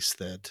rejoice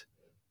that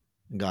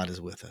God is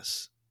with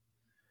us.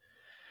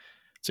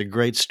 It's a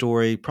great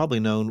story, probably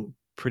known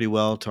pretty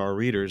well to our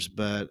readers,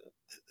 but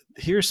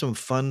here are some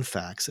fun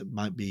facts that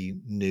might be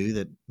new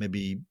that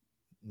maybe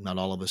not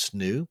all of us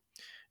knew.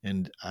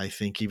 And I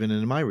think even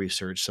in my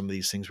research, some of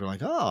these things were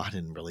like, oh, I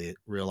didn't really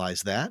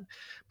realize that.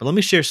 But let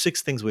me share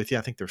 6 things with you.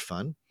 I think they're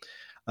fun.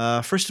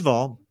 First of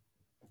all,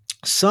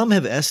 some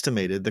have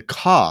estimated the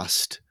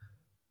cost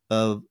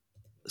of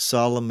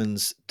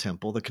Solomon's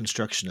temple, the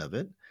construction of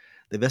it.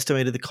 They've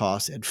estimated the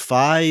cost at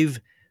 $5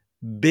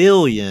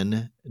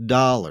 billion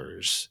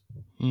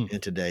in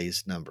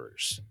today's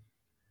numbers.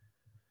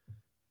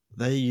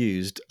 They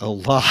used a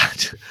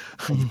lot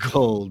of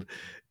gold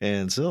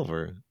and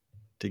silver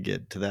to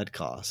get to that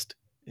cost.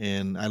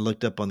 And I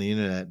looked up on the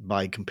internet,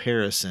 by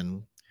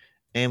comparison,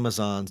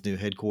 Amazon's new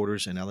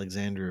headquarters in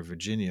Alexandria,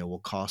 Virginia will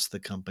cost the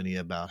company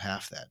about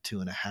half that,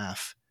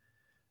 $2.5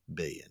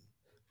 billion.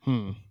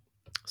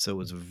 So it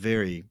was a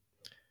very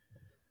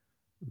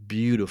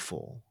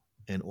beautiful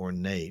and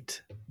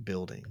ornate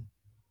building.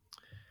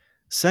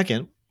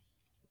 Second,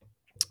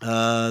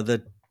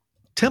 the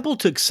temple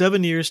took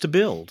 7 years to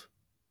build.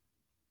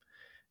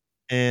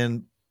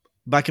 And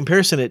by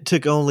comparison, it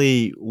took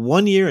only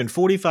 1 year and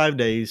 45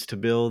 days to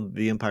build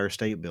the Empire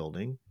State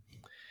Building.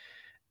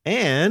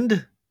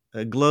 And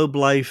Globe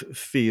Life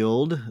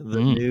Field,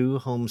 the new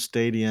home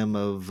stadium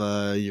of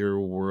your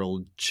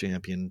world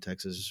champion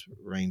Texas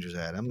Rangers,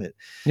 Adam.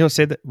 You'll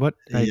say that what?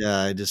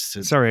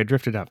 Sorry, I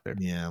drifted out there.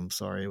 Yeah, I'm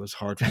sorry. It was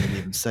hard for me to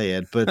even say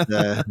it. But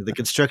the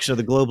construction of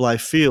the Globe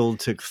Life Field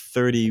took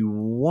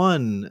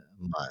 31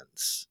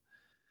 months.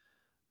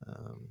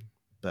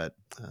 But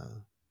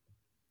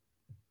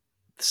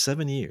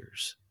 7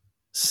 years,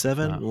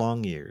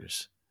 long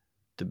years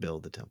to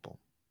build the temple.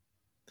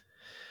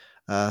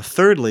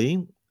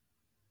 Thirdly,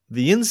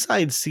 the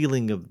inside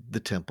ceiling of the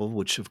temple,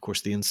 which, of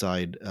course, the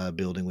inside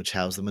building, which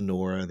housed the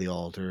menorah, the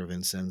altar of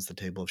incense, the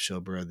table of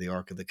showbread, the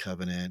Ark of the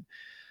Covenant,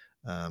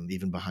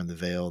 even behind the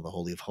veil, the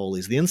Holy of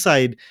Holies. The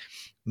inside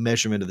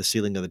measurement of the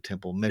ceiling of the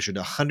temple measured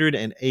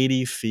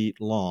 180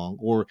 feet long,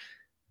 or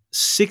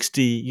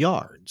 60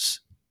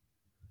 yards.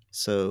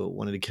 So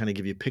wanted to kind of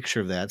give you a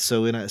picture of that.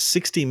 So in a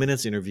 60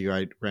 Minutes interview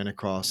I ran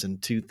across in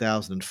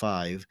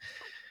 2005,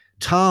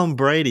 Tom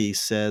Brady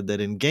said that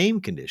in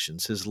game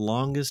conditions, his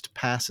longest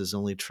passes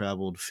only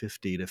traveled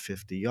 50 to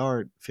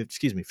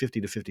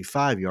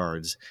 55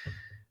 yards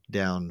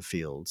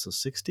downfield. So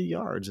 60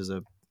 yards is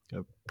a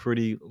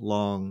pretty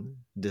long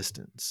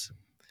distance.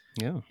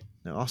 Yeah.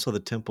 Now, also the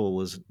temple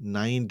was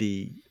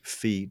 90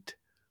 feet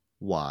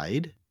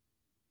wide,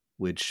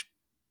 which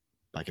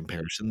by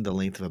comparison, the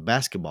length of a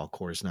basketball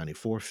court is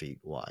 94 feet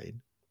wide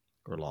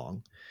or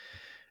long.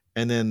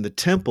 And then the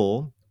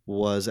temple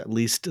was, at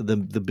least the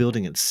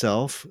building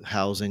itself,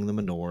 housing the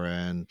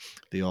menorah and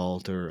the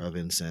altar of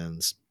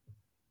incense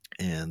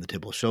and the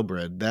table of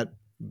showbread. That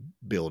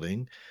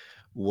building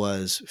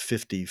was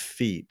 50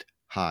 feet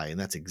high, and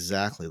that's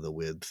exactly the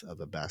width of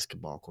a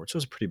basketball court. So it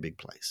was a pretty big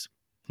place.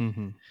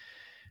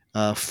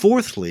 Mm-hmm.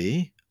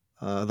 Fourthly,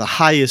 the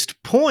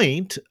highest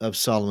point of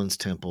Solomon's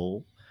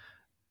temple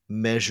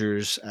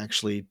measures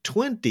actually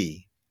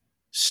 20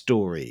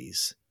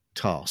 stories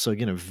tall. So,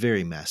 again, a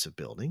very massive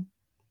building.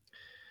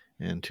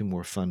 And two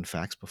more fun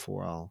facts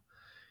before I'll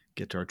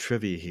get to our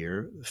trivia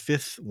here. The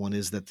fifth one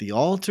is that the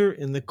altar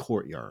in the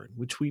courtyard,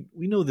 which we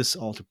know this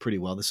altar pretty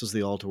well. This is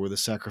the altar where the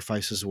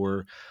sacrifices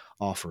were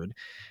offered.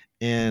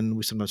 And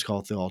we sometimes call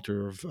it the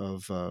altar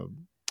of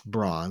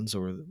bronze,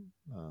 or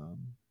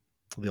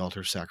the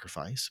altar of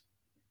sacrifice.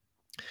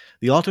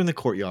 The altar in the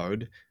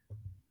courtyard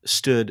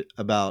stood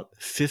about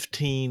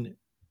 15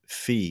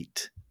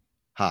 feet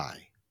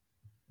high,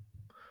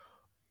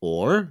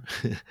 or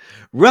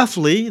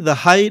roughly the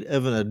height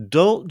of an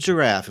adult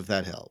giraffe, if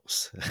that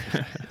helps.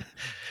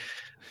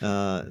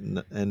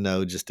 And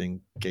no, just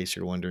in case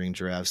you're wondering,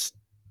 giraffes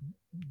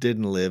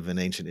didn't live in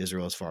ancient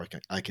Israel, as far as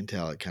I can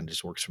tell. It kind of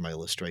just works for my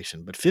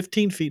illustration. But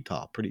 15 feet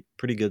tall,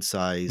 pretty good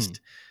sized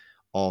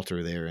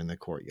altar there in the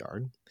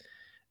courtyard.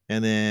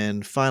 And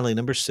then finally,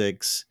 number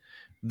 6,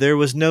 there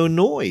was no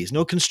noise,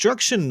 no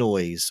construction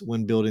noise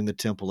when building the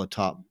temple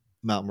atop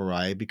Mount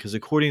Moriah, because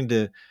according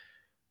to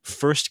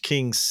 1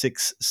 Kings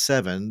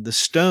 6:7, the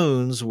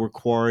stones were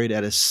quarried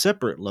at a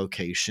separate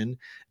location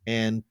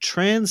and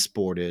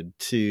transported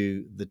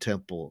to the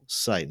temple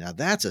site. Now,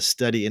 that's a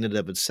study in and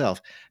of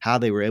itself, how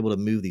they were able to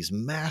move these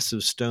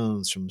massive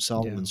stones from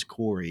Solomon's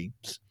quarry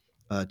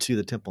to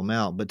the Temple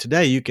Mount. But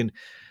today you can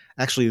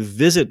actually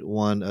visit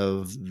one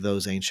of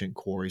those ancient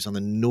quarries on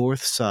the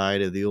north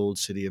side of the old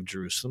city of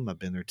Jerusalem. I've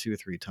been there 2 or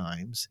 3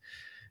 times.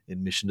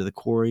 Admission to the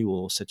quarry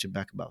will set you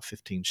back about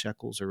 15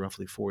 shekels, or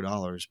roughly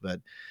 $4.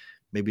 But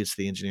maybe it's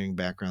the engineering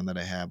background that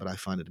I have, but I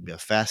find it to be a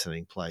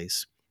fascinating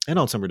place. And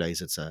on summer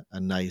days, it's a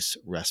nice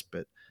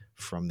respite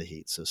from the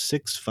heat. So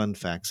 6 fun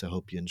facts. I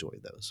hope you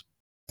enjoyed those.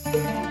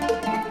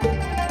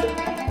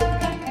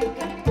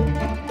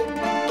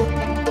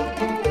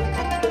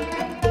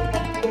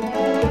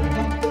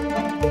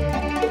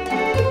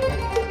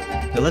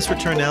 Now let's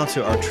return now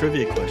to our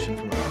trivia question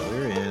from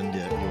earlier. And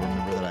you'll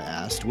remember that I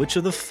asked, which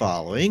of the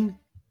following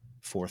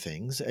 4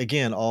 things,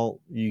 again, all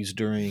used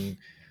during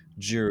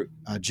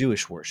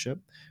Jewish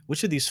worship,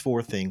 which of these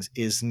 4 things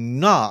is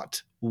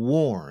not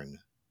worn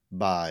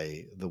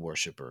by the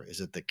worshiper?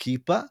 Is it the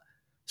kippah,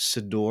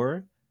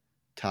 siddur,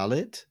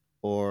 talit,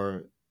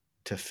 or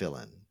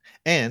tefillin?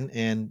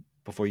 And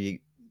before you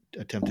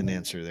attempt an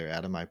answer there,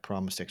 Adam, I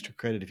promised extra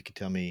credit if you could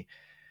tell me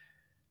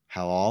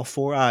how all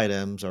 4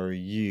 items are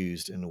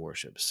used in the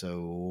worship.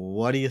 So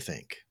what do you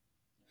think?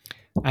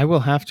 I will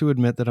have to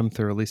admit that I'm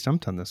thoroughly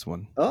stumped on this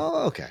one.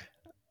 Oh, okay.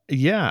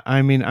 Yeah,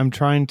 I mean, I'm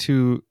trying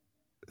to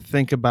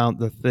think about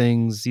the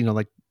things,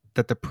 like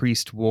that the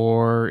priest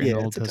wore in Yeah,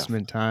 Old it's a tough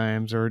Testament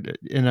times,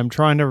 and I'm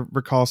trying to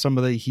recall some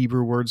of the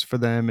Hebrew words for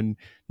them, and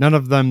none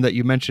of them that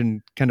you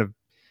mentioned kind of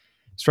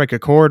strike a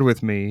chord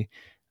with me.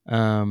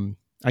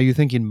 Are you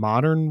thinking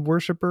modern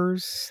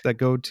worshipers that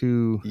go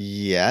to?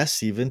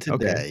 Yes, even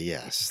Okay, today,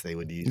 yes, they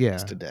would use this yeah,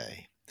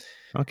 today.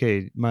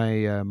 okay.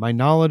 My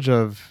knowledge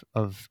of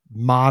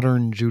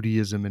modern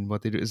Judaism and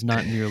what they do is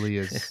not nearly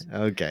as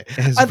Okay.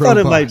 as I thought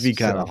it might be robust.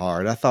 kinda So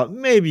hard. I thought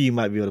maybe you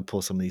might be able to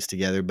pull some of these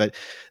together, but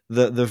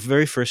the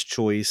very first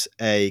choice,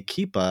 a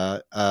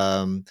kippah,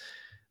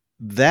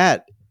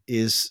 that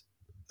is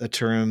a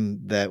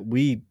term that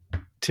we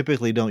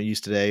typically don't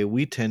use today.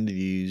 We tend to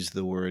use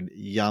the word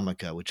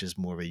yarmulke, which is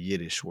more of a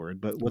Yiddish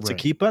word. But what's a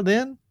right, kippah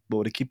then? What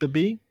would a kippah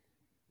be?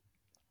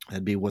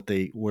 That'd be what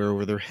they wear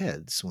over their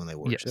heads when they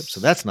worship. So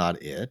yes, that's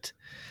not it.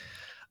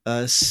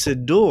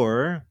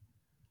 Siddur,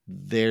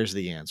 there's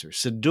the answer.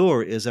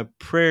 Siddur is a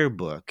prayer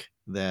book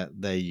that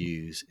they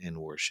use in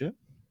worship.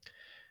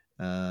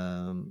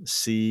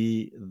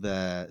 See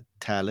the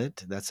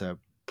talit, that's a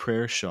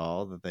prayer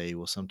shawl that they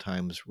will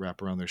sometimes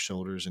wrap around their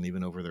shoulders and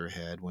even over their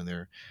head when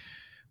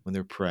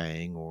they're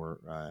praying, or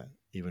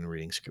even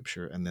reading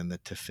scripture. And then the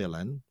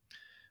tefillin,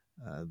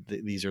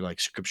 these are like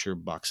scripture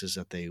boxes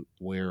that they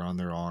wear on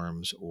their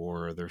arms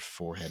or their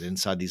forehead.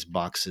 Inside these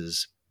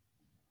boxes,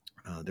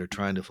 they're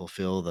trying to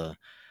fulfill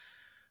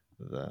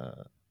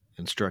the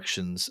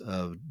instructions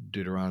of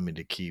Deuteronomy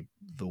to keep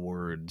the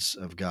words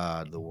of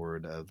God, the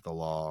word of the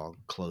law,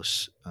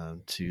 close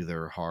to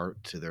their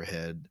heart, to their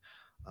head,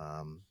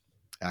 um,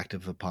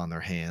 active upon their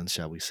hands,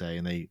 shall we say?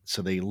 And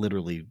they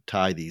literally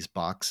tie these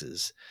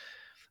boxes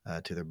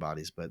to their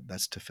bodies, but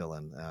that's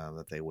tefillin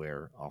that they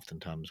wear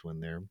oftentimes when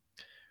they're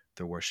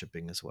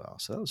worshiping as well.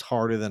 So that was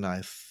harder than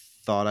I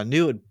thought. I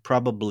knew it'd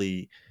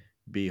probably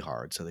be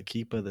hard. So the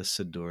kippah, the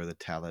siddur, the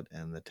talit,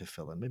 and the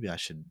tefillin. Maybe I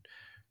should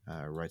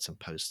write some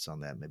posts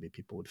on that. Maybe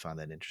people would find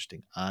that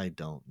interesting. I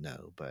don't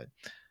know, but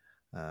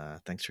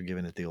thanks for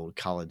giving it the old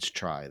college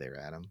try there,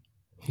 Adam.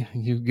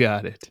 you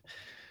got it.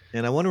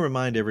 And I want to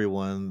remind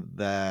everyone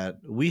that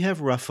we have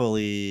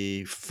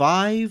roughly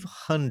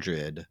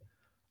 500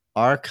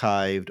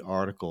 archived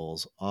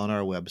articles on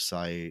our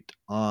website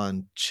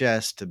on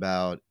just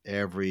about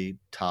every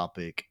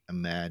topic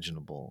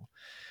imaginable.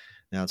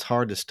 Now, it's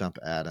hard to stump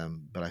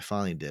Adam, but I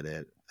finally did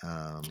it.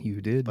 You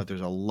did. But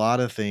there's a lot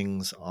of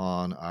things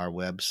on our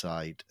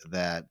website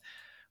that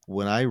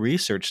when I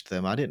researched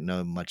them, I didn't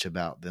know much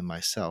about them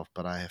myself,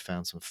 but I have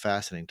found some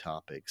fascinating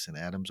topics. And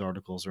Adam's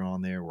articles are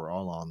on there. We're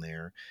all on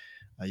there.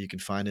 You can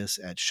find us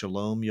at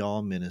Shalom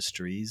Y'all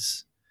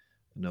Ministries.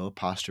 No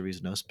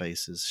apostrophes, no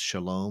spaces.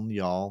 Shalom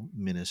Y'all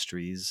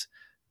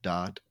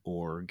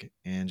Ministries.org.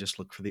 And just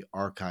look for the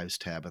archives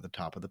tab at the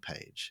top of the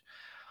page.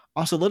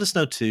 Also, let us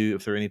know too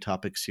if there are any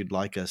topics you'd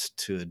like us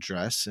to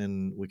address,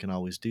 and we can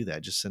always do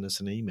that. Just send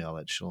us an email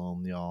at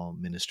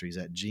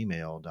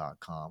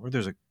shalomyallministries@gmail.com, or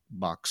there's a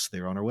box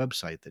there on our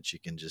website that you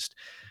can just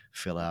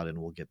fill out, and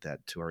we'll get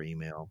that to our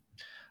email.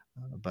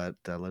 But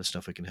let us know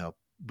if we can help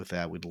with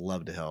that. We'd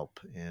love to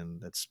help,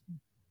 and that's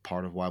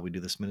part of why we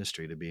do this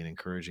ministry, to be an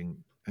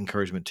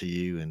encouragement to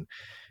you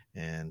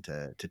and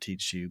to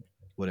teach you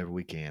whatever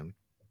we can.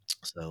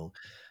 So,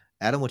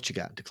 Adam, what you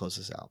got to close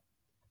us out?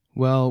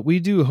 Well, we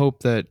do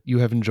hope that you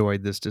have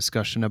enjoyed this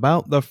discussion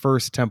about the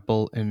first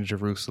temple in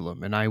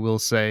Jerusalem. And I will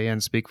say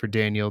and speak for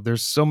Daniel,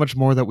 there's so much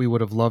more that we would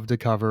have loved to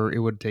cover. It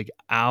would take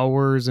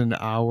hours and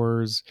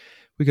hours.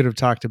 We could have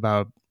talked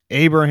about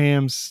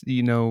Abraham's,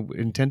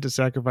 intent to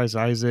sacrifice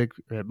Isaac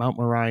at Mount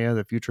Moriah,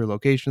 the future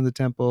location of the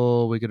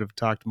temple. We could have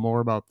talked more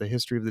about the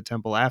history of the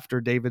temple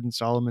after David and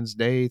Solomon's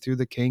day through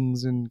the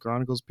Kings and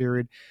Chronicles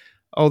period.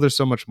 Oh, there's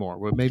so much more.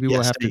 Well, maybe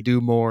we'll have to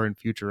do more in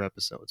future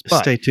episodes.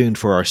 But stay tuned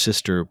for our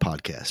sister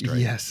podcast, right?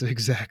 Yes,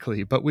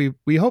 exactly. But we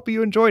hope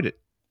you enjoyed it.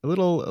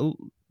 A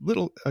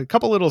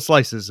couple little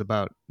slices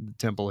about the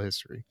temple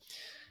history.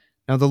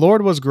 Now, the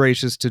Lord was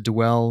gracious to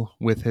dwell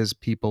with his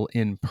people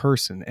in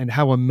person, and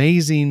how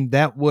amazing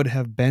that would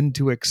have been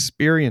to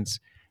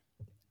experience.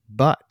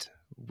 But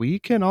we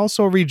can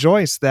also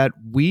rejoice that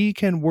we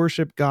can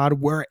worship God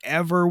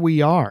wherever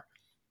we are,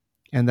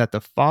 and that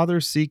the Father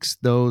seeks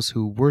those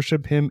who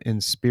worship him in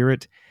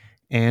spirit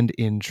and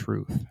in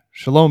truth.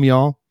 Shalom,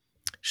 y'all.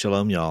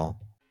 Shalom, y'all.